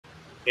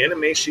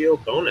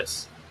Animatio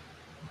Bonus.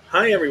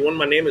 Hi everyone,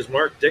 my name is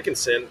Mark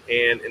Dickinson,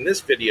 and in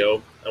this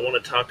video I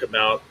want to talk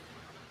about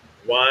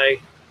why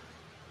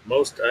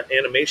most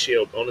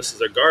Animatio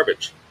bonuses are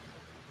garbage.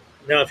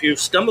 Now if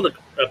you've stumbled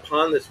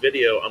upon this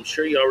video, I'm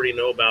sure you already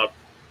know about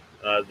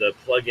the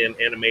plugin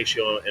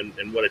Animatio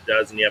and what it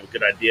does, and you have a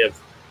good idea of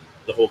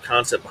the whole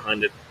concept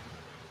behind it.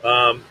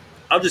 Um,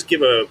 I'll just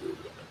give a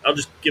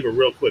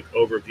real quick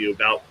overview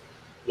about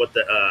what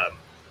the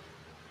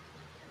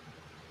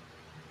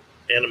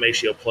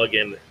Animatio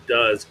plugin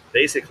does.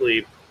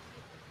 Basically,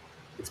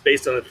 it's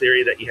based on the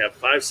theory that you have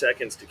 5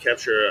 seconds to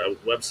capture a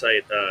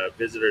website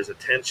visitor's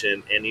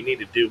attention, and you need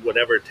to do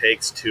whatever it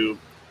takes to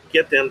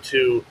get them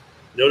to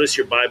notice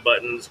your buy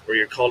buttons or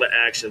your call to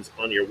actions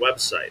on your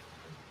website.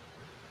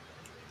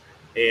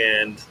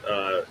 And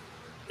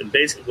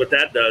basically, what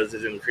that does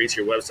is increase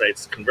your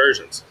website's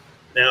conversions.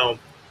 Now,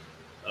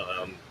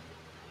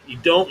 you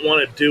don't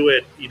want to do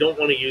it. You don't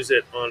want to use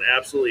it on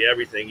absolutely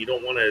everything. You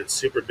don't want a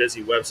super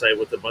busy website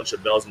with a bunch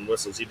of bells and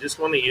whistles. You just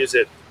want to use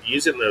it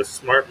in a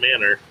smart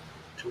manner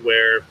to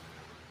where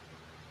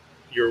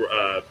your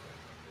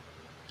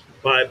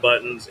buy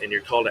buttons and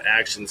your call to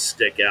actions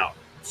stick out.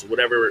 So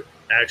whatever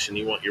action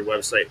you want your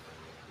website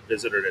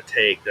visitor to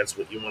take, that's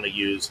what you want to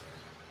use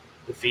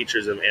the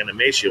features of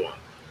Animatio on.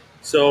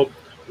 So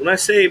when I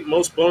say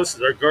most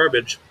bonuses are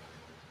garbage,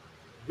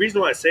 the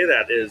reason why I say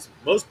that is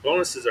most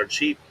bonuses are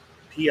cheap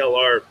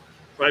PLR,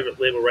 private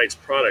label rights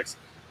products.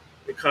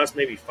 It costs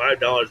maybe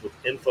 $5 with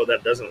info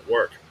that doesn't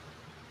work.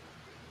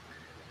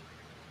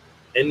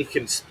 And you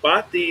can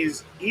spot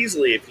these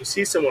easily if you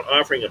see someone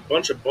offering a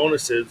bunch of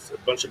bonuses, a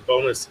bunch of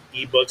bonus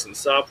ebooks and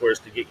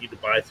softwares to get you to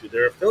buy through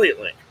their affiliate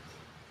link.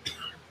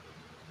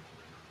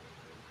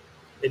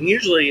 And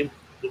usually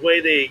the way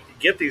they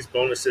get these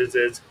bonuses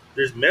is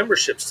there's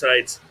membership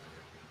sites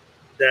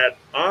that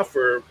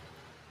offer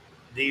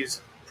these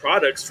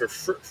products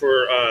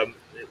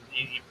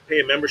you pay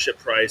a membership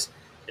price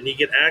and you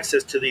get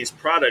access to these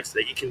products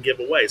that you can give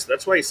away. So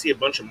that's why you see a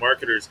bunch of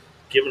marketers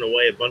giving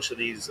away a bunch of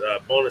these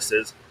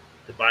bonuses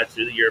to buy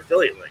through your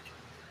affiliate link.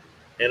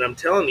 And I'm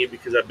telling you,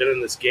 because I've been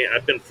in this game,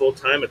 I've been full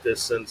time at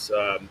this since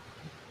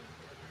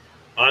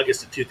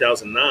August of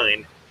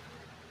 2009.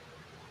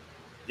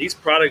 These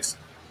products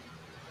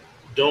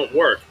don't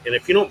work. And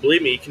if you don't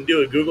believe me, you can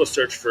do a Google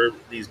search for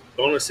these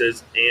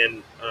bonuses,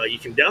 and you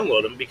can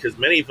download them because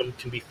many of them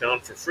can be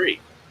found for free.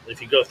 And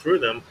if you go through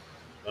them,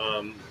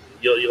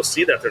 you'll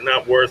see that they're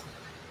not worth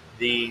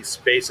the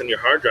space on your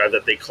hard drive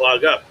that they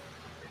clog up.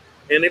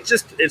 And it's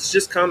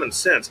just common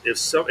sense.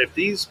 If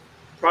these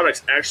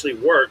products actually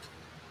worked,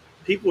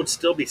 people would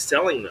still be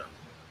selling them.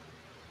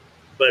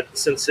 But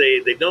since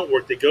they don't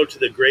work, they go to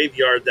the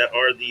graveyard that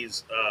are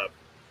these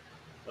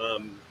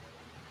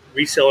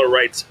reseller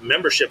rights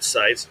membership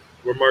sites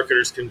where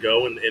marketers can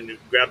go and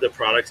grab the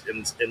products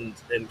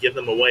and give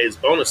them away as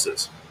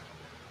bonuses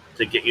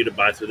to get you to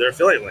buy through their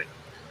affiliate link.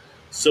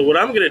 So what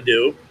I'm going to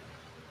do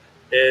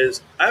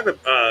is I have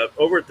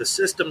over at the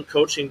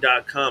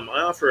systemcoaching.com,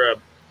 I offer a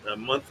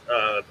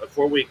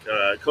 4-week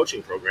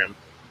coaching program.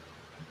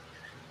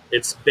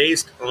 It's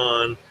based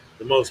on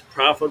the most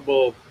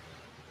profitable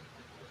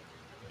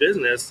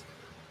business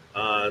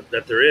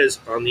that there is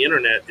on the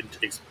internet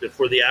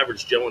for the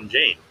average Joe and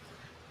Jane.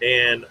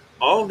 And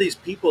all of these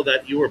people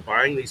that you are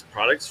buying these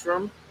products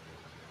from,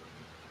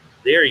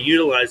 they are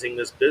utilizing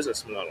this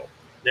business model.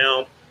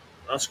 Now,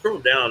 I'll scroll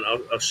down.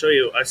 I'll show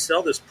you. I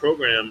sell this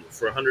program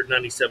for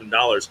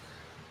 $197.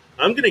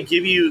 I'm going to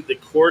give you the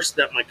course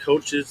that my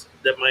coaches,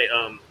 that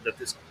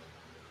this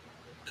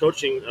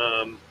coaching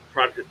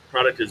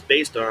product is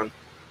based on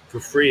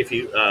for free if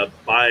you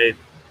buy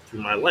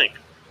through my link.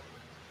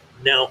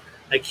 Now,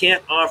 I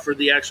can't offer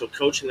the actual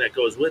coaching that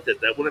goes with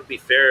it. That wouldn't be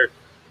fair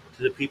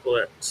to the people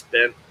that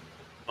spent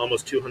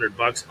almost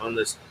 $200 on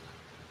this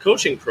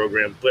coaching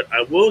program, but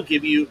I will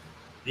give you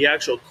the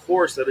actual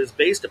course that is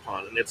based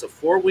upon, and it's a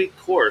 4-week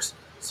course.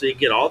 So you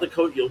get all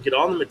you'll get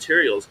all the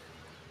materials.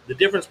 The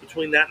difference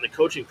between that and the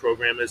coaching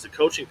program is the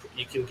coaching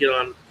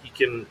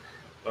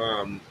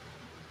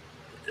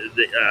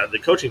the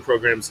coaching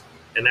program's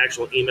an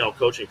actual email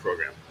coaching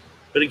program.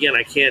 But again,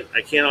 I can't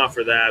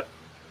offer that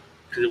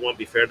because it won't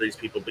be fair to these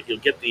people. But you'll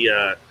get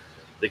the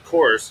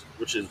course,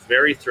 which is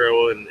very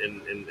thorough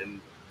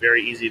and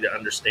very easy to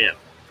understand.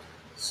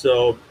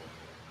 So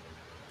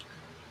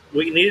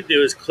what you need to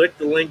do is click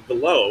the link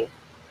below,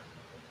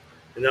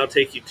 and that'll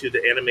take you to the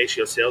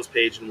Animatio sales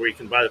page, and where you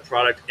can buy the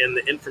product, and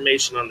the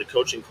information on the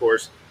coaching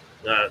course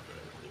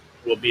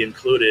will be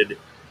included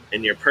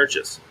in your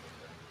purchase.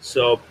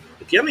 So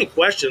if you have any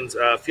questions,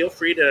 feel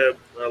free to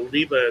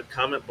leave a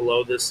comment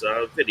below this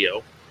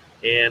video,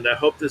 and I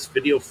hope this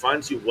video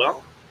finds you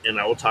well, and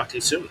I will talk to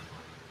you soon.